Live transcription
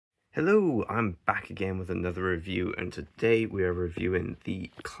Hello, I'm back again with another review, and today we are reviewing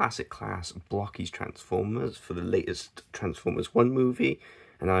the classic class Blocky's Transformers for the latest Transformers 1 movie,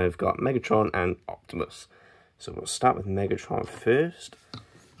 and I've got Megatron and Optimus. So we'll start with Megatron first,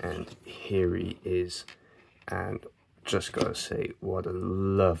 and here he is, and just gotta say, what a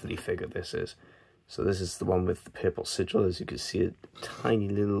lovely figure this is. So this is the one with the purple sigil. As you can see, a tiny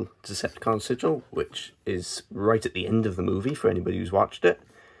little Decepticon sigil, which is right at the end of the movie for anybody who's watched it.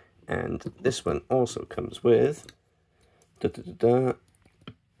 And this one also comes with, there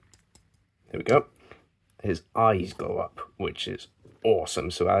we go, his eyes glow up, which is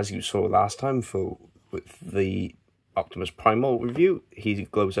awesome. So as you saw last time with the Optimus Primal review, he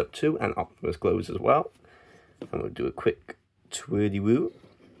glows up too, and Optimus glows as well. And we'll do a quick twirly-woo.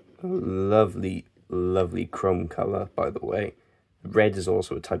 Lovely, lovely chrome colour, by the way. Red is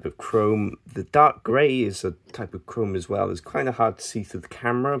also a type of chrome. The dark grey is a type of chrome as well. It's kind of hard to see through the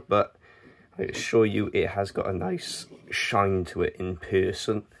camera, but I assure you it has got a nice shine to it in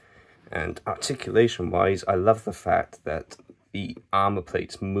person. And articulation-wise, I love the fact that the armour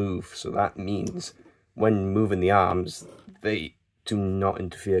plates move. So that means when moving the arms, they do not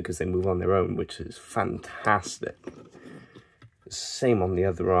interfere because they move on their own, which is fantastic. Same on the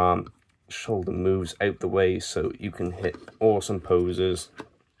other arm. Shoulder moves out the way so you can hit awesome poses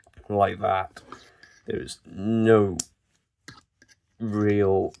like that. There's no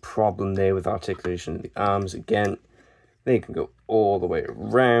real problem there with articulation of the arms. Again, they can go all the way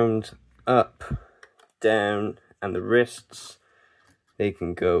around, up, down, and the wrists, they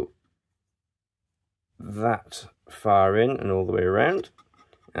can go that far in and all the way around,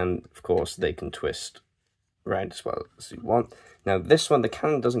 and of course they can twist around as well as you want. Now this one, the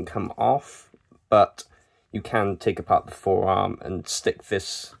cannon doesn't come off, but you can take apart the forearm and stick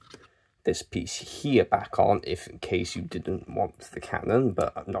this piece here back on if in case you didn't want the cannon,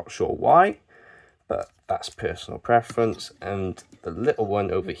 but I'm not sure why, but that's personal preference. And the little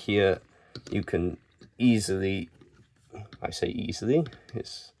one over here, you can easily, I say easily,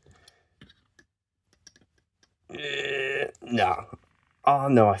 it's no, oh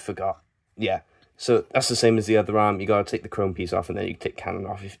no, I forgot, yeah. So that's the same as the other arm. You got to take the chrome piece off and then you take cannon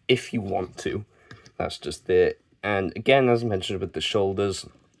off if you want to. That's just it. And again, as I mentioned with the shoulders,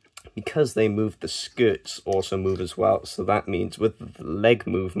 because they move, the skirts also move as well. So that means with the leg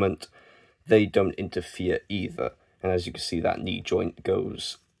movement, they don't interfere either. And as you can see, that knee joint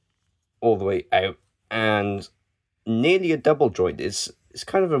goes all the way out. And nearly a double joint is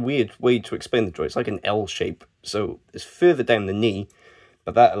kind of a weird way to explain the joint. It's like an L shape. So it's further down the knee,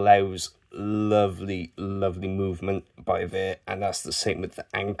 but that allows lovely movement by there. And that's the same with the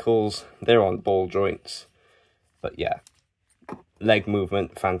ankles. They're on ball joints, but yeah, leg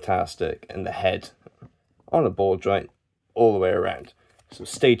movement fantastic, and the head on a ball joint all the way around. So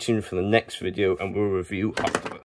stay tuned for the next video and we'll review Optimus.